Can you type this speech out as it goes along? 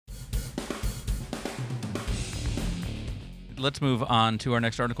let's move on to our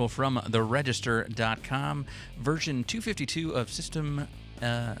next article from theregister.com. Version 252 of System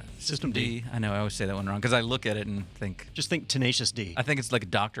D. I know I always say that one wrong because I look at it and think. Just think Tenacious D. I think it's like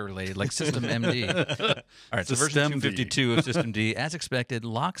doctor related, like System MD. All right, so version 252 of System D, as expected,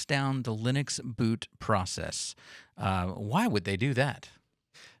 locks down the Linux boot process. Why would they do that?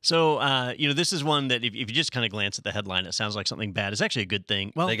 So, this is one that if you just kind of glance at the headline, it sounds like something bad. It's actually a good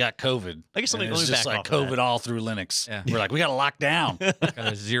thing. Well, they got COVID. I guess something it's just like COVID all through Linux. Yeah. We're like, we got to lock down. Got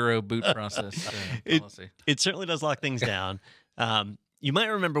a zero boot process policy. It certainly does lock things down. You might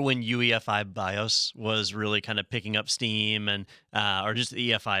remember when UEFI BIOS was really kind of picking up steam, and or just the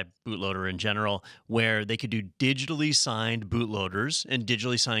EFI bootloader in general, where they could do digitally signed bootloaders and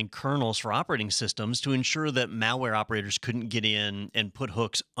digitally signed kernels for operating systems to ensure that malware operators couldn't get in and put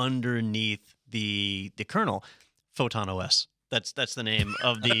hooks underneath the kernel. Photon OS. That's the name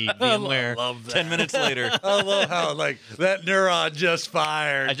of the VMware. I love that. 10 minutes later. I love how that neuron just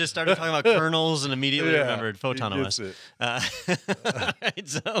fired. I just started talking about kernels and immediately remembered Photon OS. Right,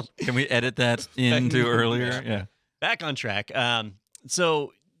 so can we edit that into earlier? Yeah. Back on track.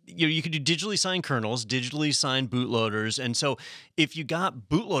 So you could do digitally signed kernels, digitally signed bootloaders, and so if you got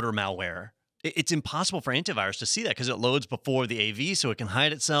bootloader malware, it's impossible for antivirus to see that because it loads before the AV, so it can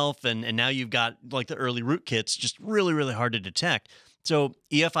hide itself. And now you've got like the early rootkits, just really, really hard to detect. So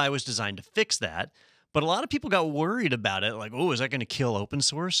EFI was designed to fix that. But a lot of people got worried about it. Like, oh, is that going to kill open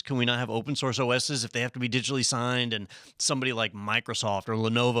source? Can we not have open source OSs if they have to be digitally signed and somebody like Microsoft or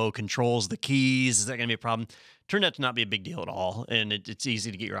Lenovo controls the keys? Is that going to be a problem? Turned out to not be a big deal at all. And it's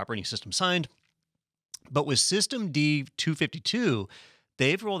easy to get your operating system signed. But with System D 252,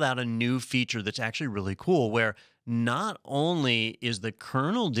 they've rolled out a new feature that's actually really cool, where not only is the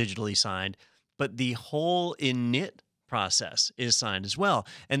kernel digitally signed, but the whole init process is signed as well.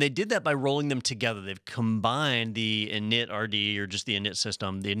 And they did that by rolling them together. They've combined the init RD, or just the init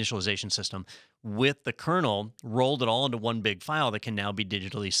system, the initialization system, with the kernel, rolled it all into one big file that can now be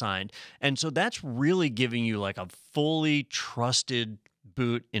digitally signed. And so that's really giving you like a fully trusted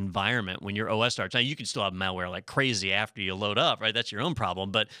boot environment when your OS starts. Now, you can still have malware like crazy after you load up, right? That's your own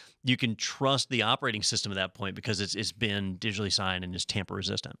problem, but you can trust the operating system at that point because it's been digitally signed and is tamper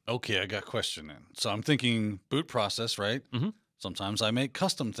resistant. Okay, I got a question then. So I'm thinking boot process, right? Mm-hmm. Sometimes I make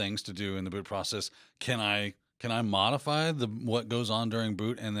custom things to do in the boot process. Can I modify what goes on during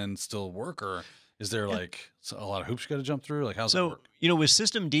boot and then still work, or is there like a lot of hoops you got to jump through? Like, how's that work? With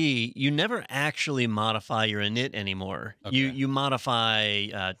System D, you never actually modify your init anymore. Okay. You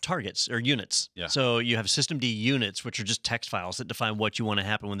modify targets or units. Yeah. So you have System D units, which are just text files that define what you want to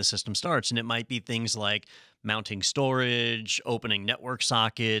happen when the system starts. And it might be things like mounting storage, opening network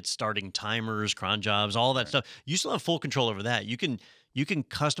sockets, starting timers, cron jobs, all that stuff. You still have full control over that. You can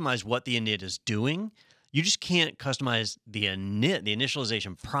customize what the init is doing. You just can't customize the init, the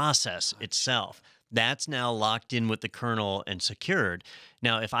initialization process itself. That's now locked in with the kernel and secured.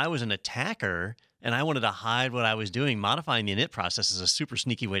 Now, if I was an attacker and I wanted to hide what I was doing, modifying the init process is a super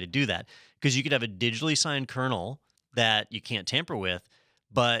sneaky way to do that, because you could have a digitally signed kernel that you can't tamper with,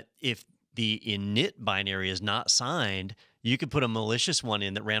 but if the init binary is not signed, you could put a malicious one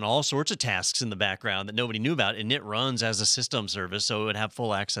in that ran all sorts of tasks in the background that nobody knew about. Init runs as a system service, so it would have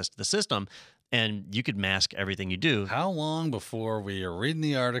full access to the system, and you could mask everything you do. How long before we are reading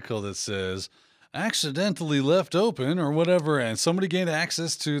the article that says accidentally left open or whatever, and somebody gained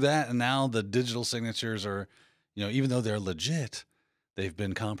access to that, and now the digital signatures are, even though they're legit, they've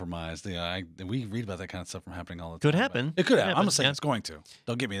been compromised. We read about that kind of stuff from happening all the time. Could happen. It could happen. I'm not saying it's going to.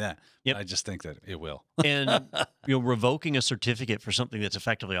 Don't get me that. Yep. I just think that it will. And revoking a certificate for something that's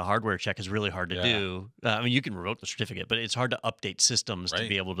effectively a hardware check is really hard to do. You can revoke the certificate, but it's hard to update systems to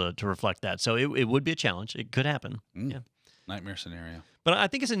be able to reflect that. So it would be a challenge. It could happen. Yeah. Nightmare scenario. But I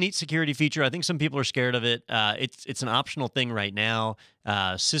think it's a neat security feature. I think some people are scared of it. It's an optional thing right now.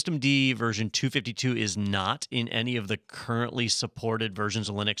 System D version 252 is not in any of the currently supported versions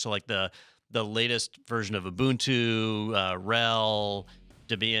of Linux. So like the latest version of Ubuntu, RHEL,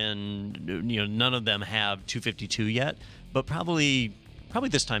 Debian, none of them have 252 yet. But probably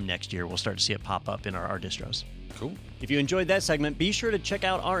this time next year, we'll start to see it pop up in our distros. Cool. If you enjoyed that segment, be sure to check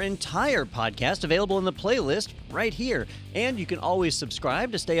out our entire podcast available in the playlist right here. And you can always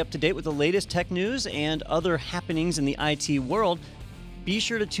subscribe to stay up to date with the latest tech news and other happenings in the IT world. Be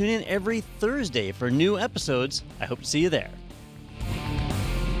sure to tune in every Thursday for new episodes. I hope to see you there.